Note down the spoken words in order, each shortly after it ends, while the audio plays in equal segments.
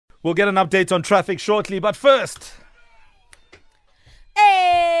We'll get an update on traffic shortly, but first...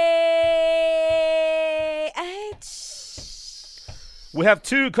 We have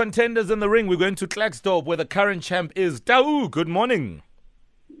two contenders in the ring. We're going to Klerksdorp, where the current champ is Tau. Good morning.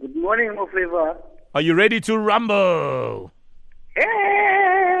 Good morning, my flavor. Are you ready to rumble?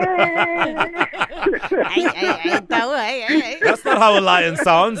 That's not how a lion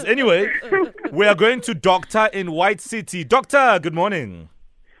sounds. Anyway, we are going to Doctor in White City. Doctor, good morning.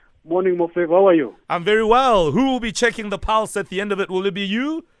 Morning, my flavor. How are you? I'm very well. Who will be checking the pulse at the end of it? Will it be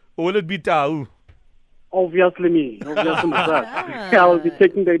you or will it be Tau? Obviously me. Obviously myself. I will be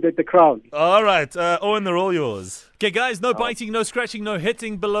taking the crown. All right. Owen, they're all yours. Okay, guys, no biting, no scratching, no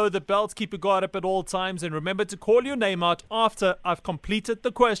hitting below the belt. Keep your guard up at all times. And remember to call your name out after I've completed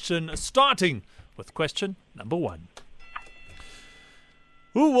the question, starting with question number 1.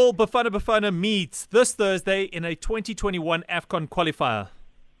 Who will Bafana meet this Thursday in a 2021 AFCON qualifier?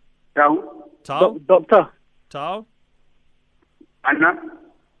 Tau. Tau? Doctor. Tau? Anna.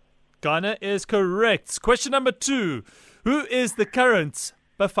 Ghana is correct. Question number 2. Who is the current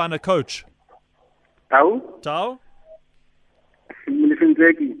Bafana coach? Tau. Tau?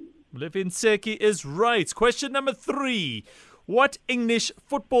 Mlifinseki is right. Question number 3. What English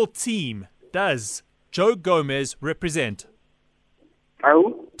football team does Joe Gomez represent?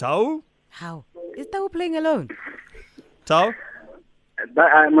 Tau. Tau? How? Is Tau playing alone? Tau?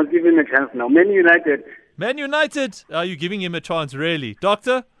 I must give him a chance now. Man United. Man United? Are you giving him a chance, really?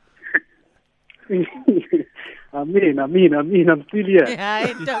 Doctor? I'm still here.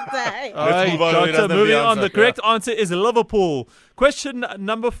 Hi, Doctor. All right, move on. He Doctor, doesn't have moving the on. answer. The correct answer is Liverpool. Question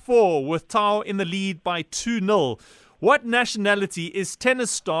number 4, with Tau in the lead by 2-0. What nationality is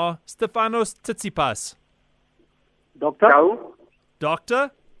tennis star Stefanos Tsitsipas? Doctor. Tau.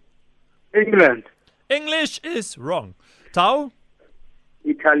 Doctor? England. English is wrong. Tau?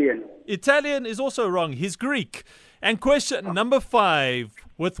 Italian. Italian is also wrong. He's Greek. And question number 5.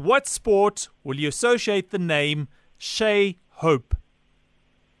 With what sport will you associate the name Shea Hope?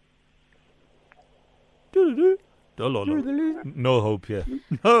 No hope here.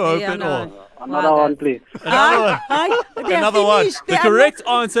 No hope at all. Another one, please. Another one. The correct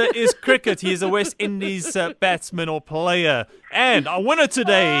answer is cricket. He is a West Indies batsman or player. And our winner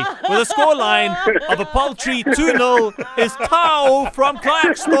today, with a scoreline of a paltry 2-0, is Tau from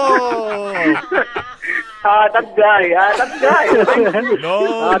Klerksdorp. That guy.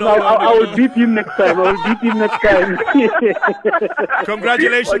 No, I will beat him next time.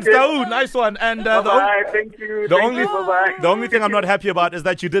 Congratulations, Tau. Nice one. And Thank you. the only thing I'm not happy about is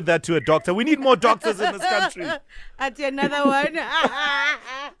that you did that to a doctor. We need more doctors in this country. That's another one. I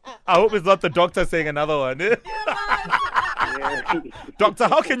hope it's not the doctor saying another one. Eh? Doctor,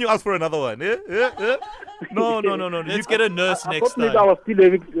 how can you ask for another one? Eh? No. Let's get a nurse next I time. was still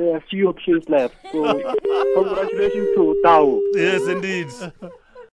having a few options left. So, congratulations to Tau. Yes, indeed.